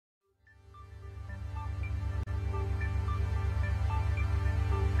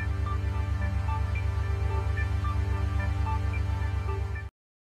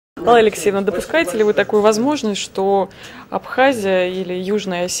Алла Алексеевна, допускаете ли вы такую возможность, что Абхазия или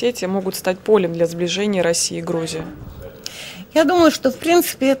Южная Осетия могут стать полем для сближения России и Грузии? Я думаю, что в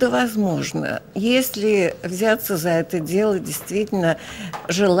принципе это возможно, если взяться за это дело действительно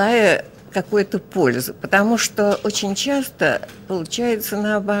желая какой-то пользы, потому что очень часто получается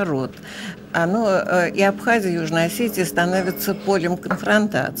наоборот. И Абхазия, и Южная Осетия становятся полем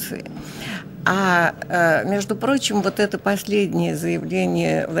конфронтации. Между прочим, вот это последнее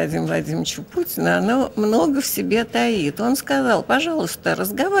заявление Владимира Владимировича Путина, оно много в себе таит. Он сказал: пожалуйста,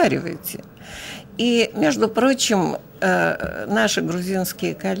 разговаривайте. И, между прочим, наши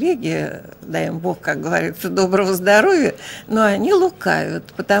грузинские коллеги, дай им Бог, как говорится, доброго здоровья, но они лукавят,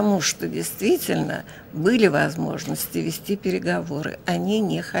 потому что действительно были возможности вести переговоры. Они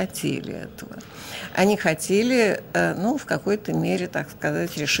не хотели этого. Они хотели, в какой-то мере, так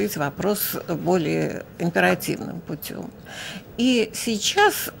сказать, решить вопрос более императивным путем. И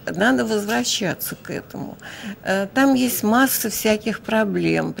сейчас надо возвращаться к этому. Там есть масса всяких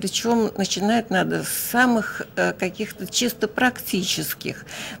проблем, причем начинать надо с самых каких-то чисто практических.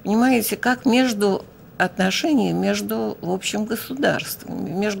 Понимаете, как отношения между, в общем, государствами,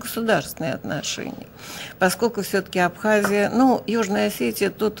 межгосударственные отношения. Поскольку все-таки Абхазия, Южная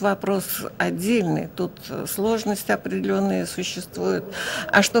Осетия, тут вопрос отдельный, тут сложность определенная существует.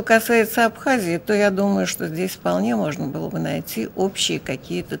 А что касается Абхазии, то я думаю, что здесь вполне можно было бы найти общие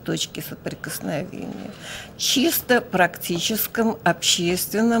какие-то точки соприкосновения. Чисто практическом,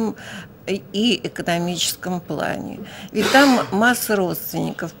 общественном и экономическом плане. Ведь там масса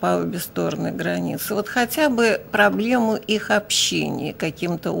родственников по обе стороны границы. Вот хотя бы проблему их общения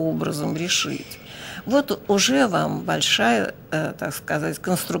каким-то образом решить. Вот уже вам большое, так сказать,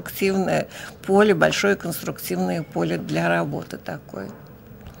 конструктивное поле, большое конструктивное поле для работы такое.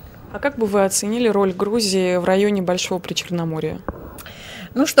 А как бы вы оценили роль Грузии в районе Большого Причерноморья?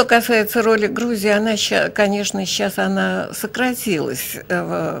 Что касается роли Грузии, она, конечно, сейчас она сократилась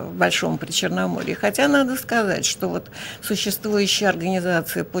в Большом Причерноморье. Хотя надо сказать, что вот существующая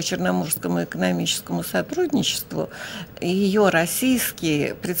организация по Черноморскому экономическому сотрудничеству, ее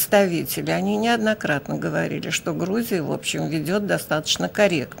российские представители, они неоднократно говорили, что Грузия, в общем, ведет достаточно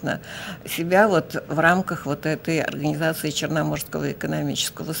корректно себя вот в рамках вот этой организации Черноморского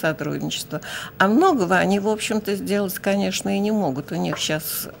экономического сотрудничества. А многого они, в общем-то, сделать, конечно, и не могут. У них сейчас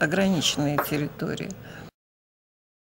ограниченные территории.